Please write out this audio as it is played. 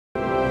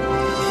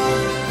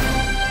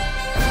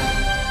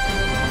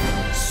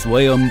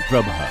Swayam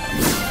Prabha.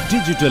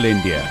 Digital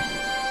India.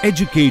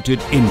 Educated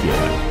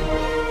India.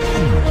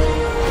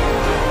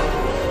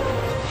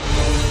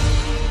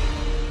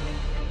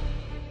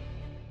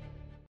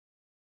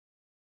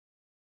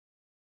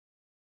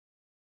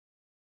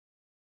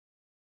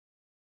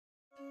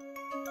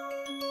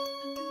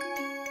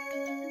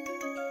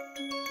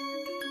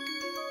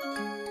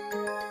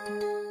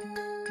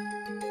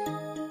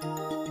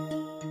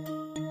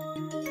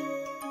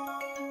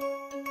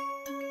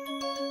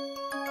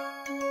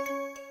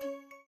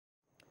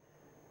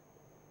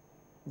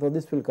 So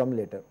this will come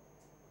later.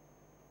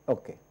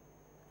 Okay.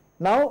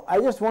 Now I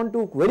just want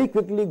to very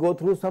quickly go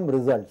through some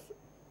results.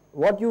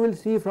 What you will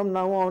see from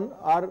now on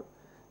are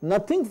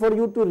nothing for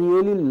you to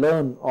really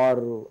learn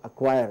or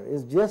acquire,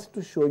 is just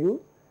to show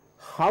you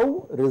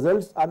how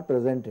results are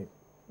presented.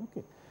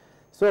 Okay.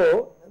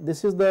 So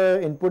this is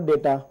the input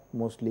data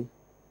mostly.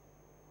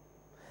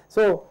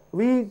 So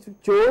we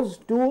chose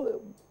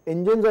two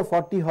engines of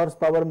 40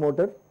 horsepower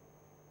motor,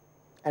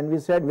 and we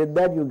said with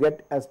that you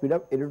get a speed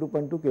of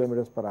 82.2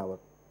 kilometers per hour.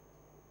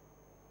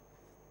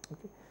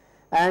 Okay.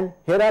 And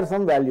here are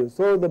some values.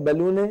 So the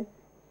balloon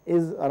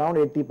is around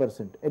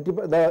 80%.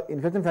 The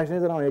inflation fraction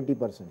is around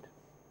 80%.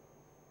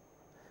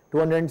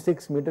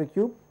 206 meter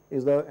cube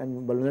is the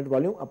balloonette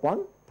volume upon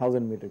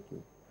 1000 meter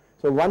cube.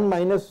 So 1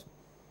 minus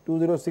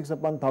 206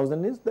 upon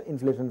 1000 is the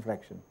inflation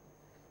fraction.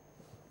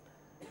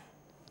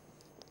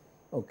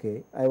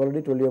 Okay, I have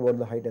already told you about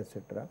the height,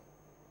 etc.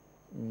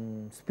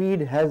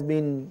 Speed has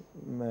been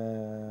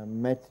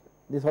met.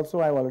 This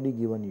also I have already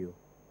given you.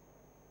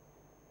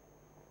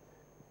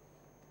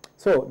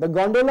 So the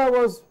gondola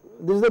was,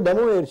 this is the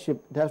demo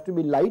airship. It has to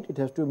be light, it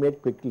has to be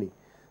made quickly.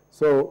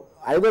 So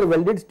either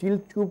welded steel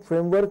tube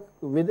framework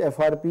with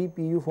FRP,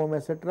 PU foam,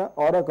 etc.,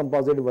 or a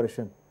composite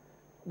version.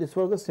 This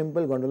was the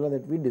simple gondola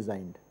that we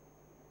designed.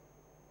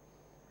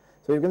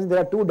 So you can see there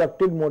are two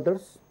ducted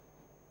motors,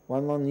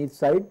 one on each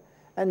side,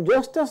 and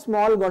just a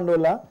small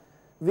gondola.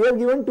 We have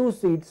given two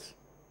seats,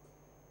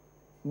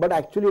 but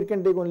actually it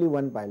can take only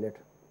one pilot.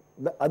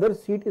 The other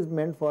seat is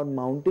meant for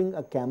mounting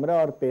a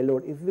camera or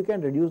payload. If we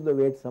can reduce the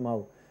weight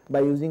somehow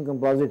by using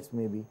composites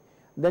maybe,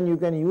 then you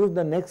can use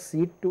the next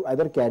seat to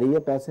either carry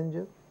a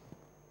passenger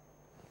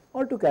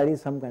or to carry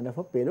some kind of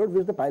a payload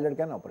which the pilot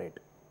can operate,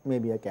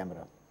 maybe a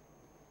camera.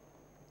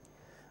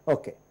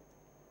 Okay.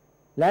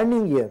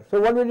 Landing gear. So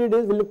what we did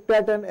is we looked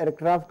at an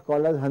aircraft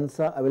called as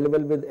Hansa,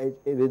 available with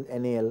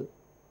NAL,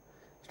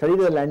 studied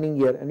the landing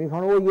gear, and we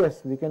found, oh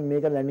yes, we can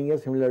make a landing gear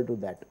similar to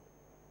that.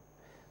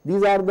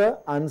 These are the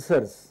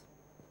answers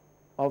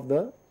of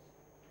the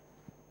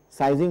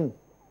sizing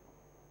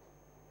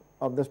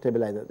of the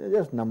stabilizer. They are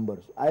just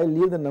numbers. I will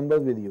leave the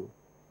numbers with you.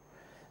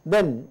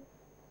 Then,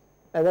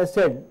 as I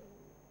said,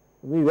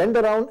 we went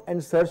around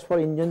and searched for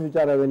engines which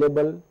are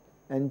available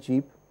and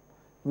cheap.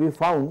 We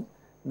found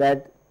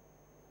that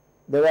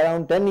there were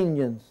around 10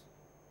 engines,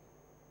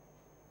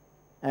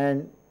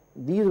 and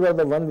these were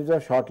the ones which are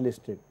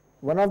shortlisted.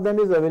 One of them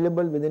is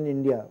available within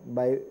India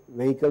by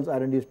Vehicles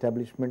R&D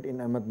Establishment in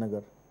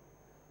Ahmednagar,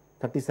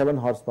 37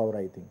 horsepower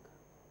I think.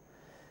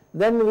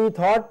 Then we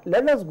thought,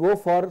 let us go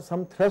for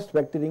some thrust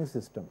vectoring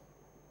system.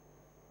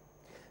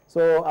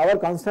 So our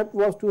concept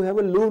was to have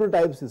a Louvre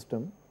type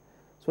system,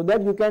 so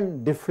that you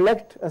can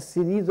deflect a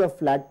series of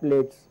flat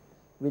plates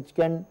which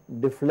can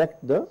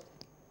deflect the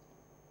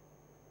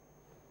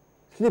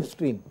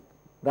slipstream,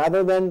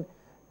 rather than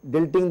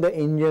tilting the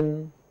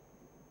engine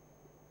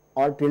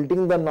or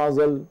tilting the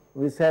nozzle.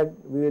 We said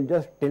we will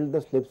just tilt the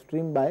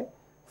slipstream by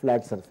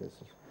flat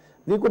surfaces.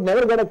 We could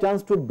never get a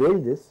chance to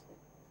build this,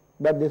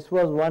 but this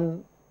was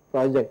one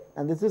project,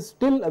 and this is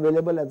still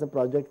available as a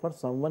project for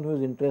someone who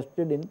is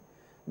interested in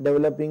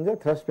developing a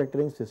thrust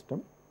vectoring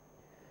system.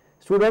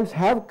 Students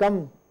have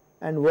come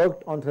and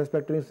worked on thrust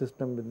vectoring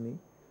system with me.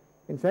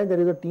 In fact,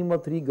 there is a team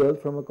of 3 girls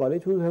from a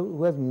college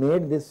who has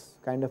made this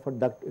kind of a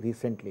duct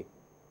recently.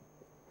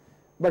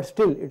 But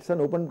still, it's an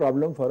open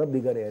problem for a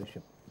bigger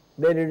airship.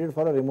 They did it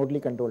for a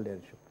remotely controlled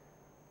airship.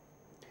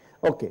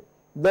 Okay.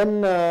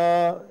 Then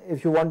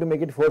if you want to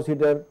make it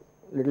 4-seater,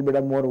 little bit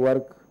of more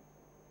work.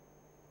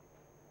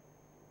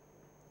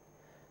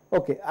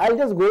 Okay, I'll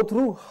just go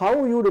through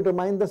how you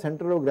determine the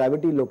center of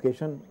gravity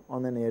location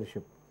on an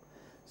airship.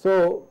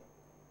 So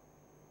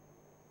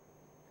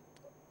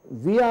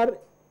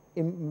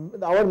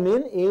our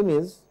main aim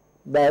is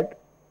that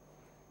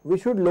we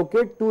should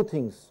locate two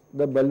things,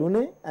 the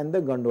balloon and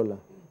the gondola.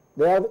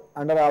 They are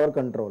under our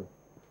control.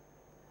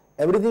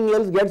 Everything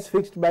else gets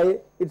fixed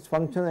by its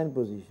function and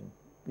position.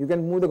 You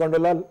can move the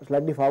gondola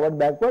slightly forward,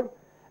 backward,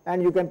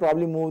 and you can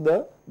probably move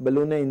the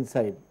balloon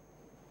inside.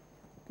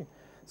 Okay.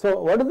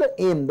 So what is the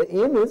aim? The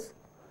aim is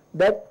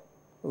that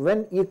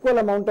when equal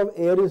amount of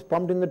air is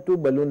pumped in the two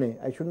balloons,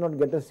 I should not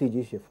get a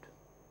CG shift.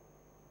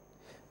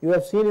 You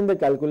have seen in the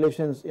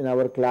calculations in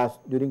our class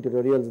during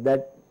tutorials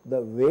that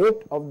the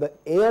weight of the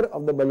air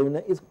of the balloon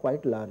is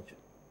quite large.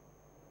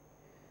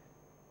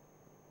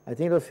 I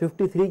think it was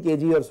 53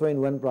 kg or so in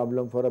one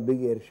problem for a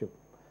big airship.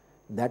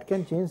 That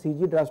can change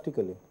CG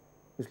drastically.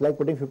 It's like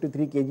putting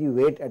 53 kg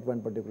weight at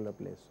one particular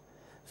place.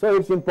 So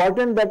it's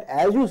important that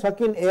as you suck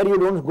in air, you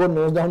don't go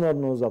nose down or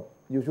nose up.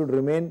 You should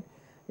remain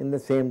in the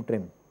same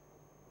trim.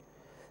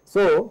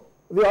 So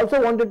we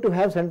also wanted to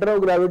have center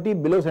of gravity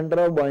below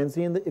center of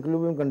buoyancy in the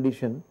equilibrium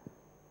condition,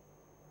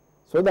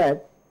 so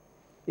that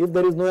if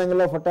there is no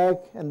angle of attack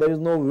and there is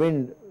no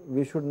wind,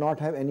 we should not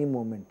have any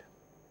moment.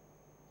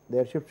 The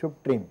airship should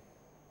trim.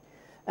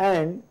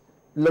 And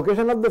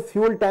location of the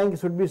fuel tank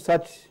should be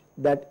such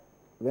that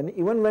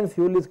even when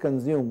fuel is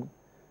consumed,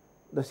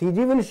 the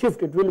CG will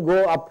shift, it will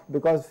go up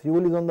because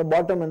fuel is on the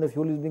bottom and the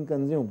fuel is being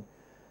consumed.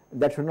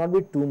 That should not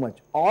be too much.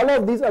 All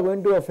of these are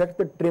going to affect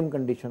the trim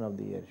condition of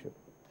the airship.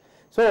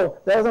 So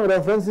there are some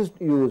references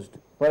used.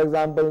 For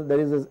example, there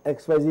is this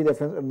XYZ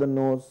reference at the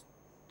nose,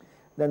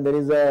 then there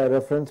is a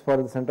reference for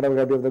the center of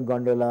gravity of the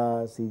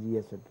gondola, CG,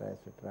 etc.,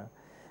 etc.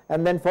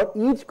 And then for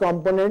each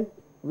component,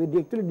 we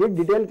actually did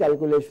detailed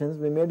calculations.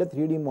 We made a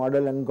 3D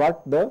model and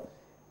got the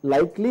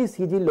likely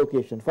CG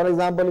location. For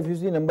example, if you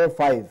see number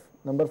 5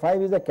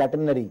 is a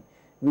catenary,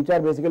 which are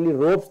basically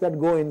ropes that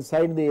go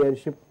inside the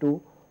airship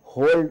to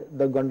hold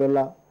the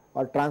gondola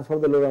or transfer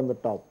the load on the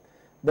top.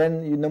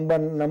 Then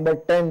number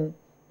 10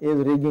 is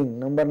rigging,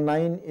 number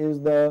 9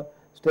 is the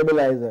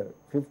stabilizer,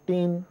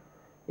 15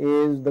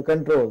 is the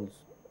controls,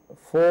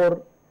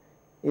 4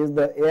 is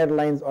the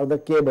airlines or the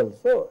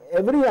cables. So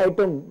every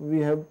item we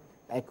have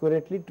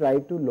accurately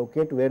tried to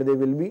locate where they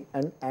will be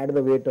and add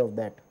the weight of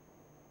that.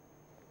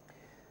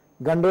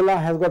 Gondola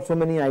has got so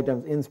many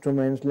items,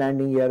 instruments,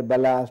 landing gear,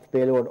 ballast,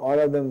 payload, all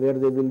of them where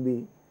they will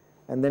be,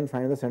 and then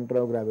find the center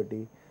of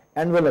gravity.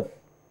 Envelope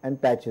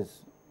and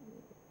patches.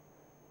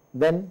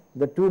 Then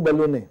the two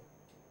balloons,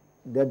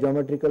 their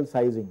geometrical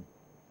sizing.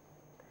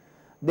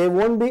 They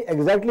won't be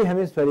exactly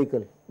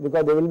hemispherical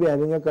because they will be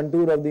having a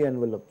contour of the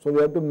envelope. So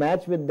we have to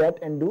match with that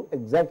and do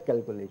exact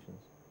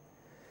calculations.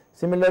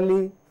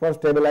 Similarly for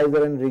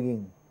stabilizer and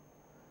rigging,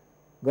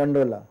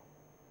 gondola.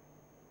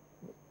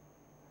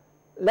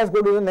 Let's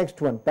go to the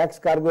next one, Pax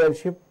cargo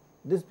airship.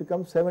 This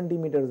becomes 70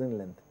 meters in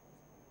length,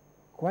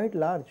 quite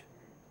large.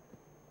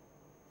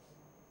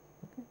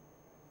 Okay.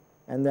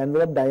 And the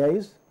envelope dia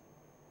is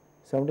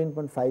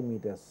 17.5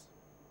 meters.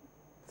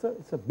 So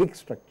it's a big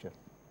structure.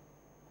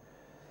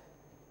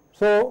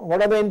 So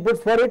what are the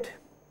inputs for it?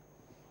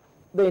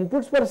 The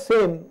inputs were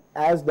same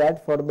as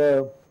that for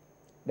the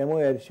demo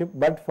airship,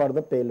 but for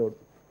the payload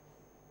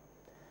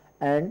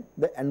and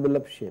the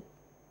envelope shape.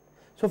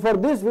 So for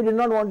this we did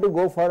not want to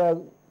go for a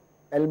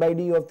L by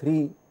D of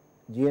 3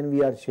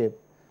 GNVR shape.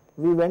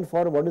 We went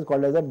for what is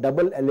called as a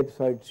double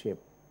ellipsoid shape.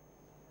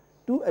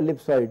 Two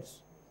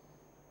ellipsoids,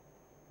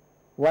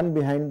 one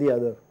behind the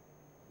other,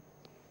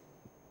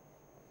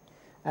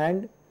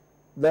 and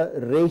the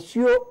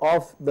ratio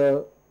of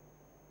the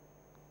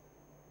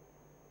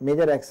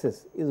major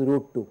axis is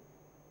 √2.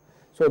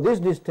 So this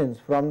distance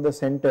from the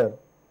center,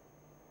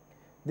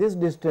 this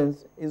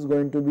distance is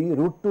going to be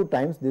 √2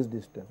 times this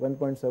distance,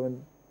 1.7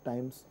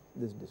 times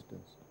this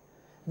distance.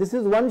 This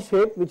is one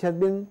shape which has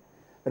been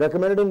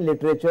recommended in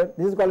literature.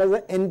 This is called as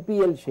a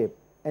NPL shape.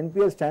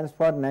 NPL stands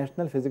for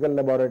National Physical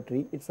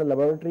Laboratory. It's a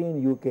laboratory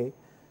in UK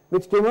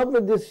which came up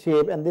with this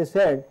shape, and they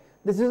said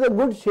this is a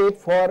good shape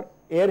for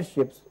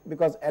airships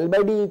because L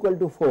by D equal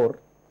to 4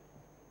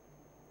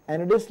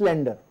 and it is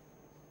slender.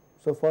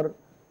 So for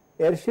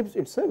airships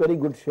it's a very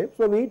good shape.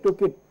 So we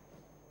took it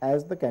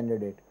as the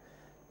candidate.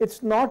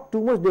 It's not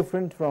too much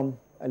different from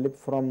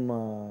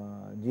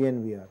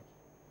GNVR.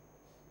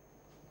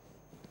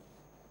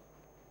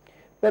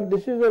 But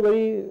this is a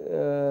very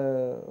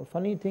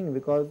funny thing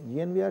because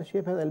GNVR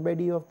shape has L by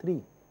D of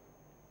 3.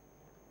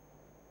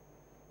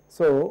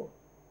 So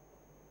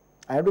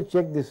I have to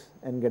check this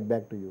and get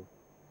back to you.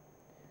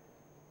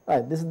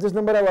 Alright, this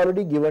number I have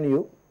already given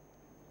you.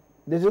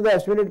 This is the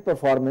estimated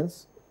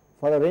performance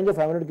for a range of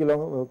 500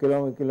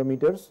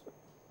 kilometers.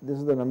 This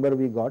is the number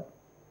we got.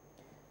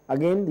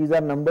 Again, these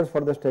are numbers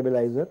for the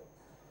stabilizer.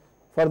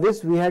 For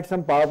this we had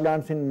some power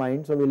plants in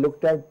mind, so we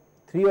looked at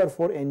 3 or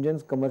 4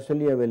 engines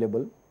commercially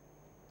available,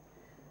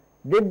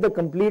 did the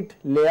complete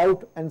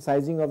layout and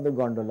sizing of the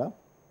gondola,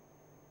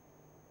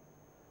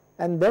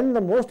 and then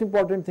the most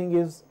important thing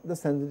is the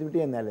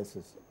sensitivity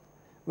analysis.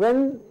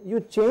 When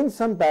you change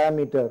some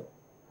parameter,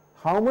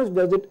 how much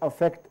does it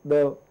affect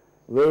the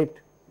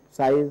weight,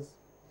 size,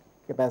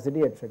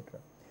 capacity, etc.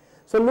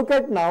 So look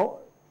at now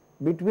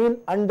between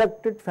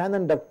unducted fan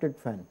and ducted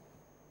fan.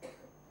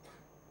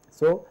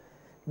 So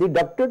the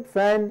ducted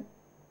fan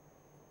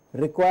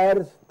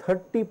requires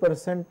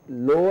 30%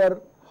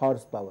 lower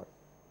horsepower.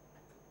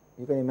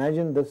 You can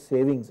imagine the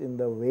savings in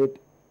the weight.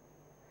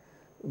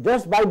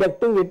 Just by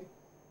ducting it,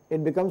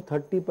 it becomes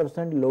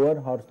 30% lower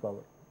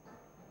horsepower.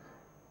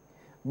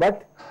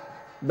 But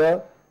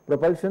the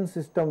propulsion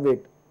system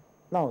weight,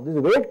 now this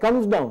weight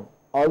comes down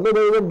although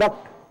there is a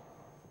duct,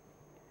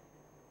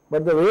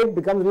 but the weight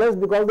becomes less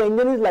because the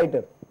engine is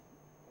lighter.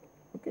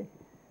 Okay.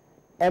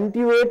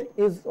 Empty weight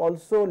is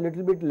also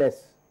little bit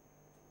less.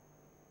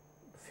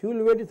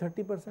 Fuel weight is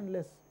 30%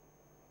 less,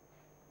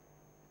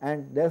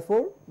 and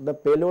therefore the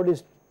payload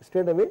is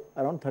straight away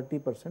around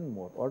 30%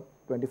 more or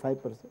 25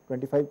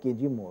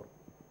 kg more.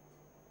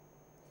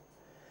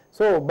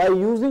 So, by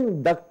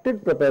using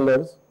ducted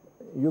propellers,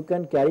 you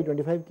can carry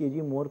 25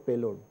 kg more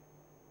payload.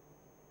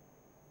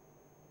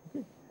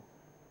 Okay.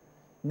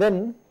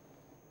 Then,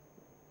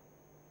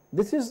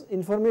 this is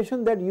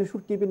information that you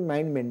should keep in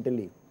mind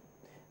mentally,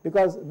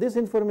 because this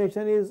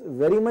information is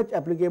very much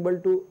applicable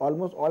to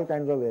almost all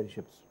kinds of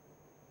airships.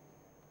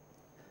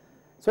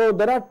 So,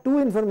 there are two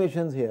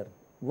informations here.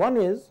 One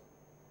is,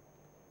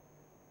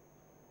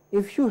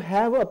 if you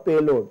have a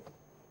payload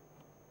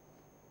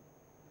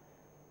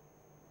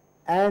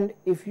and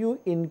if you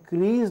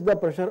increase the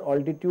pressure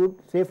altitude,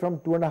 say from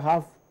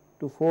 2.5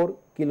 to 4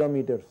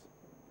 kilometers,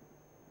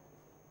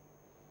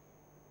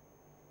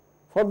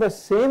 for the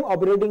same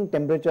operating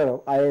temperature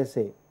of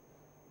ISA,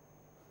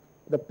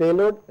 the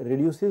payload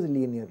reduces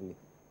linearly.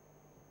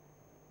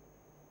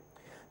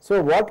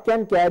 So, what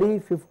can carry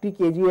 50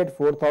 kg at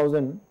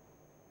 4000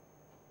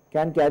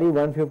 can carry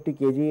 150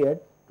 kg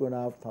at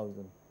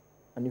 2,500,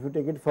 and if you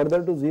take it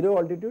further to 0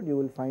 altitude, you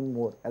will find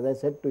more. As I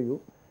said to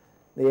you,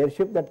 the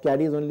airship that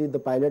carries only the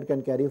pilot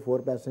can carry 4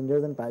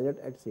 passengers and pilot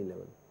at sea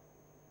level.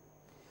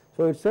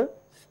 So, it is a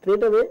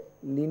straight away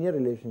linear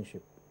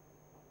relationship.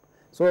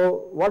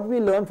 So, what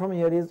we learn from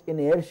here is, in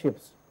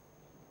airships,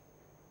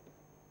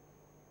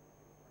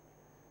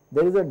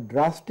 there is a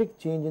drastic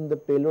change in the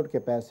payload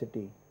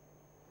capacity,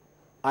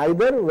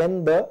 either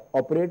when the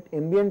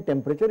ambient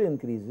temperature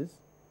increases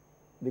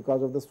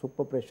because of the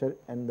super pressure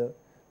and the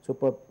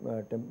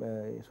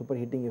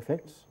superheating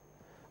effects,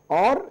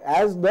 or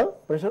as the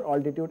pressure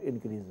altitude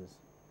increases.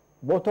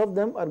 Both of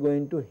them are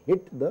going to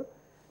hit the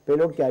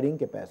payload carrying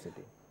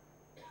capacity.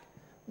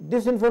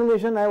 This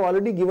information I have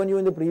already given you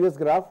in the previous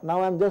graph.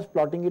 Now I am just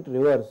plotting it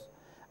reverse.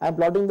 I am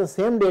plotting the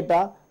same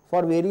data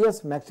for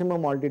various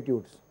maximum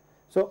altitudes.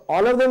 So,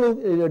 all of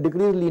them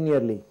decrease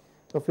linearly.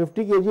 So,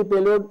 50 kg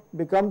payload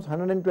becomes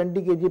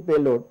 120 kg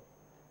payload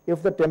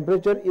if the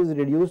temperature is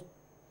reduced.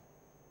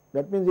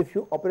 That means, if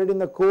you operate in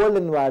the cold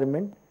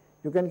environment,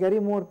 you can carry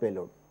more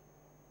payload.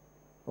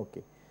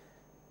 Okay.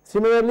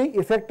 Similarly,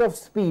 effect of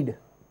speed.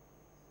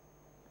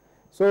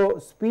 So,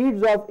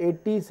 speeds of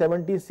 80,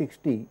 70,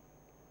 60,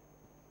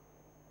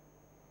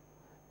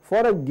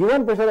 for a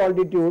given pressure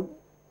altitude,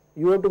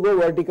 you have to go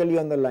vertically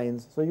on the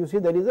lines. So, you see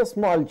there is a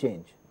small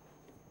change.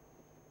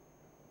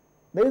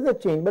 There is a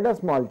change, but a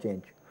small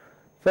change.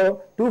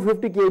 So,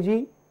 250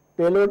 kg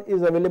payload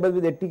is available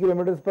with 80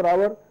 kilometers per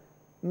hour,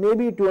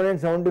 maybe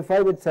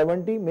 275 with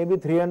 70, maybe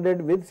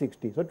 300 with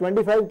 60. So,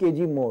 25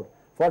 kg more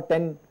for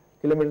 10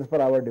 kilometers per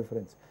hour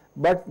difference,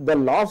 but the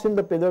loss in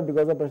the payload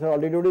because of pressure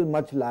altitude is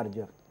much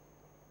larger.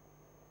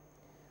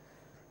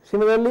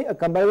 Similarly, a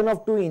comparison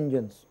of two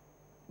engines.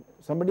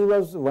 Somebody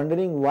was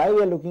wondering why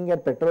we are looking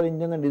at petrol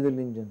engines and diesel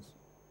engines,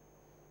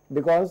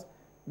 because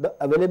the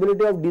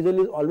availability of diesel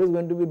is always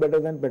going to be better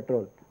than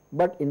petrol.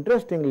 But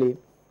interestingly,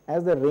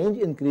 as the range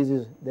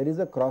increases, there is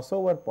a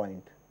crossover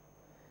point.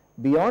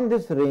 Beyond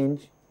this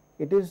range,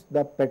 it is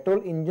the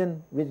petrol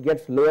engine which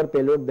gets lower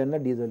payload than the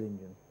diesel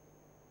engine.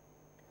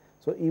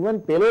 So, even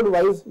payload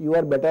wise you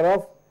are better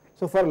off.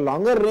 So, for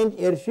longer range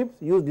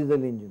airships, use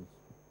diesel engines.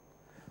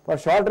 For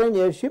short range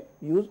airship,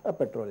 use a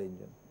petrol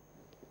engine.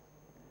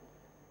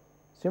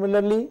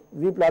 Similarly,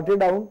 we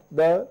plotted out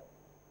the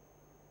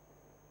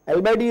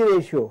L by D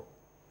ratio.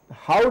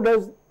 How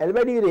does L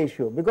by D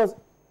ratio, because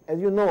as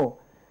you know,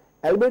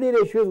 L by D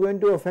ratio is going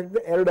to affect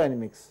the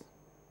aerodynamics.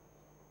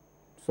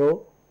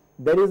 So,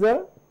 there is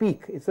a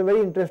peak. It is a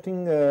very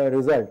interesting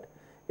result.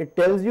 It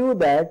tells you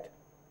that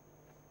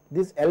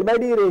this L by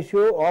D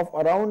ratio of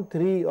around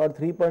 3 or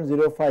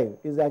 3.05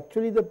 is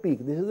actually the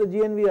peak. This is the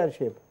GNVR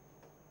shape.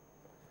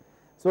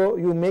 So,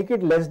 you make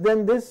it less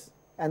than this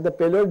and the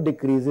payload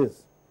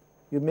decreases.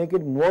 You make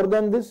it more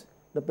than this,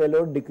 the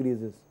payload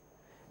decreases.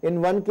 In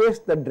one case,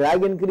 the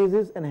drag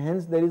increases and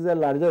hence there is a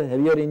larger,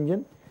 heavier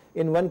engine.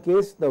 In one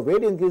case, the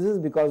weight increases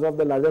because of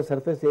the larger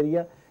surface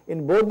area.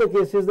 In both the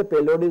cases, the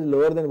payload is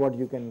lower than what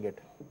you can get.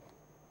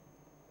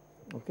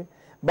 Okay.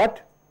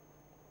 But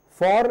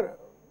for,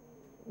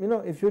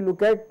 if you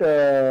look at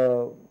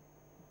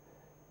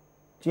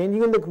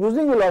changing in the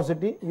cruising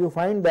velocity, you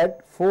find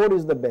that 4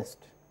 is the best.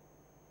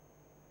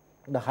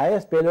 The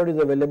highest payload is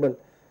available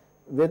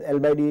with L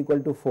by D equal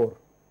to 4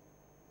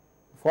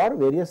 for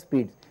various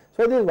speeds.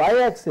 So, this y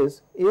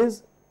axis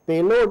is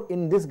payload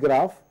in this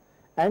graph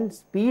and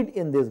speed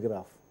in this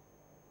graph.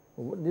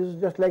 This is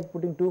just like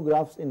putting two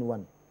graphs in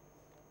one.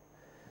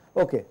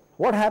 Okay.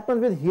 What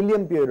happens with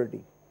helium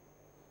purity?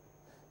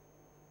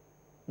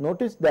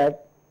 Notice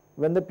that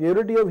when the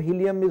purity of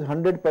helium is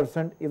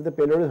 100%, if the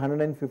payload is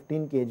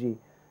 115 kg,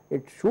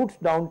 it shoots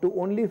down to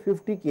only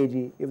 50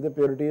 kg if the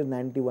purity is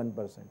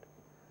 91%.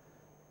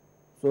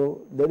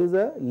 So, there is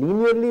a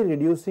linearly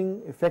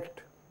reducing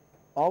effect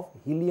of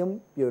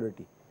helium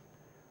purity.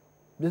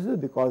 This is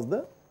because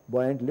the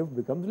buoyant lift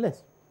becomes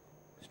less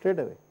straight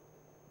away.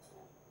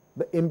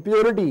 The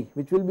impurity,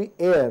 which will be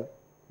air,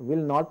 will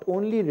not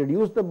only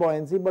reduce the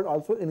buoyancy but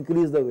also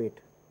increase the weight.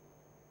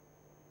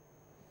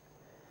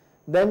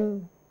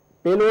 Then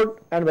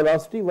payload and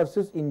velocity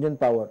versus engine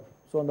power.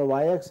 So, on the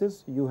y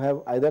axis you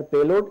have either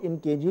payload in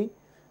kg,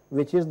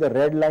 which is the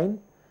red line,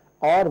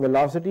 or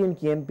velocity in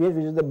kmph,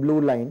 which is the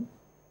blue line.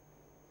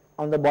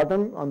 On the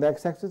bottom, on the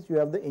x-axis, you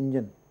have the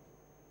engine.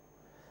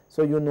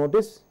 So you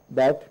notice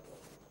that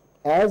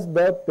as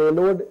the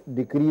payload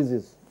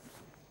decreases,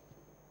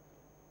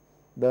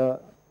 the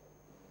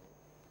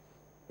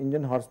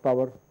engine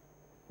horsepower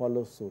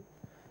follows suit,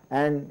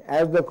 and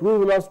as the cruise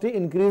velocity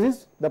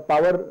increases, the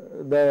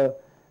power,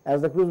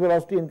 as the cruise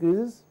velocity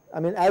increases, I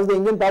mean as the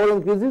engine power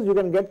increases, you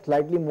can get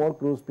slightly more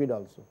cruise speed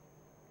also.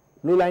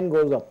 Blue line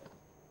goes up.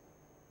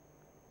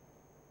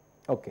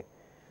 Okay.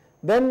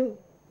 Then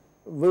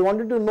we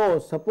wanted to know,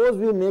 suppose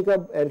we make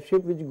an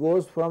airship which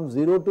goes from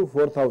 0 to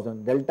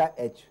 4000 delta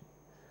H.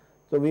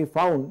 So we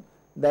found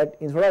that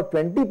instead of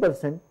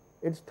 20%,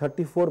 it's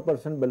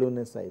 34%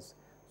 balloon size.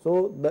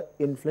 So the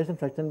inflation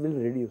fraction will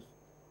reduce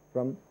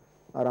from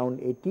around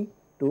 80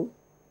 to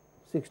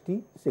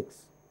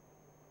 66,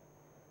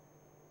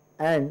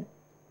 and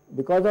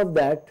because of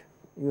that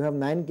you have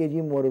 9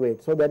 kg more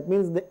weight. So that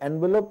means the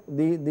envelope,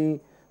 the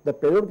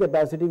payload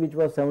capacity, which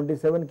was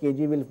 77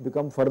 kg, will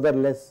become further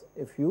less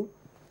if you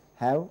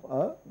have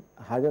a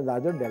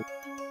larger delta.